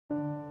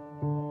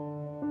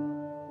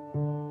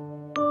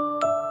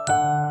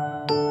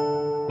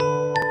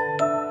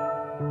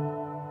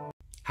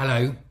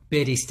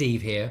Beardy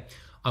Steve here.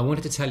 I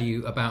wanted to tell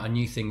you about a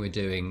new thing we're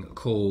doing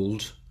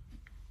called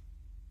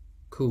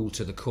Cool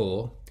to the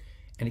Core.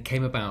 And it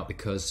came about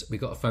because we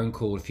got a phone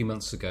call a few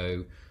months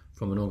ago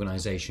from an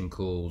organisation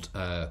called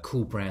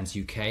CoolBrands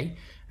UK,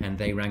 and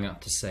they rang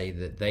up to say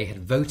that they had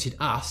voted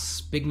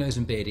us, Bignose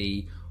and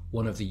Beardy,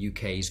 one of the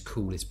UK's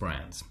coolest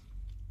brands.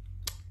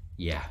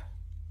 Yeah,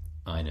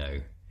 I know.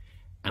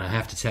 And I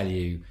have to tell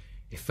you,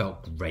 it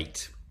felt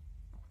great.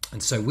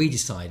 And so we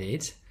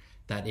decided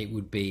that it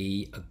would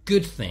be a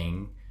good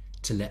thing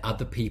to let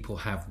other people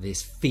have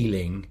this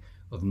feeling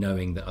of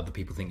knowing that other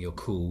people think you're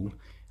cool.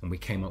 And we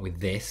came up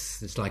with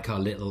this. It's like our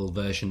little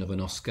version of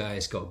an Oscar.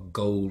 It's got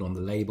gold on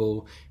the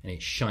label and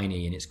it's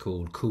shiny, and it's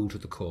called Cool to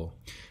the Core.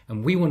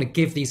 And we want to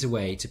give these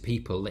away to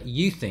people that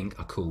you think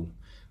are cool.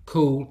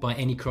 Cool by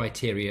any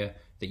criteria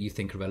that you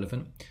think are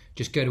relevant.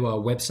 Just go to our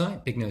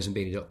website,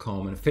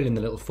 bignoseandbeardy.com, and fill in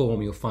the little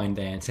form you'll find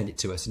there and send it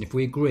to us. And if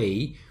we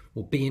agree,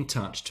 we'll be in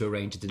touch to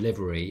arrange a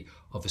delivery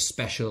of a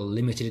special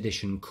limited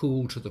edition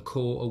Cool to the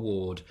Core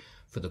award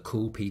for the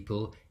cool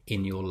people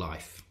in your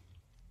life.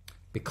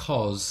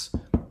 Because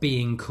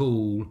being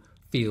cool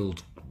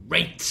feels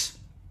great.